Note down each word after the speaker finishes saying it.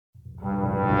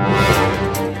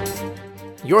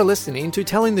You're listening to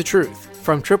Telling the Truth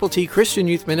from Triple T Christian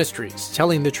Youth Ministries,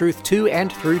 telling the truth to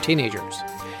and through teenagers.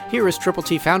 Here is Triple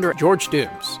T founder George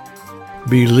Dooms.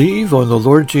 Believe on the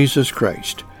Lord Jesus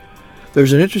Christ.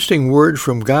 There's an interesting word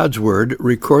from God's Word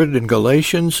recorded in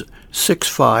Galatians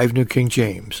 6:5, New King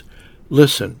James.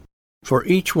 Listen, for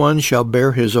each one shall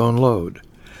bear his own load.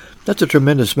 That's a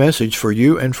tremendous message for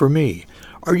you and for me.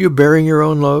 Are you bearing your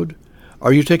own load?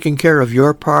 Are you taking care of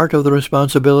your part of the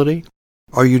responsibility?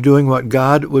 Are you doing what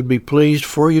God would be pleased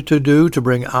for you to do to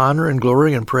bring honor and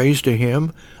glory and praise to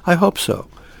Him? I hope so.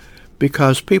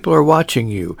 Because people are watching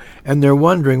you, and they're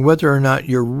wondering whether or not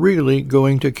you're really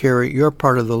going to carry your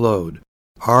part of the load.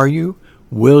 Are you?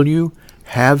 Will you?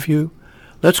 Have you?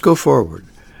 Let's go forward.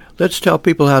 Let's tell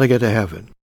people how to get to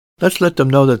heaven. Let's let them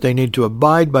know that they need to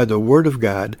abide by the Word of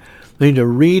God. They need to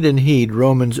read and heed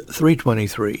Romans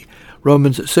 3:23,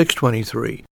 Romans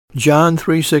 6:23, John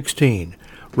 3:16,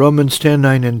 Romans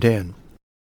 10:9 and 10.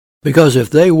 Because if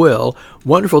they will,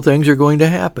 wonderful things are going to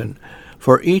happen.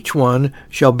 For each one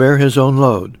shall bear his own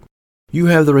load. You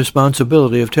have the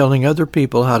responsibility of telling other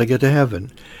people how to get to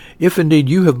heaven, if indeed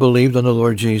you have believed on the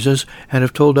Lord Jesus and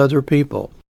have told other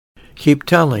people. Keep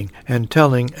telling and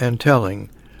telling and telling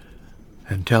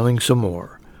and telling some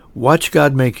more. Watch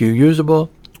God make you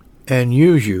usable and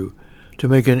use you to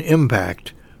make an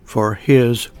impact for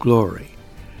His glory.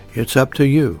 It's up to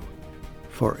you.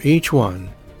 For each one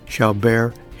shall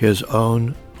bear his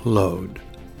own load.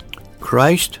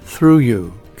 Christ through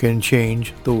you can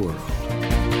change the world.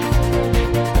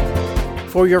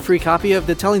 For your free copy of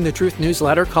the Telling the Truth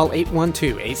newsletter, call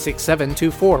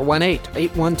 812-867-2418,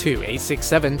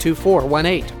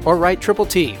 812-867-2418, or write Triple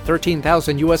T,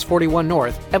 13,000 U.S. 41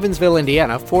 North, Evansville,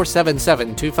 Indiana,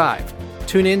 47725.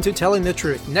 Tune in to Telling the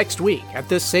Truth next week at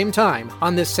this same time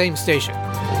on this same station.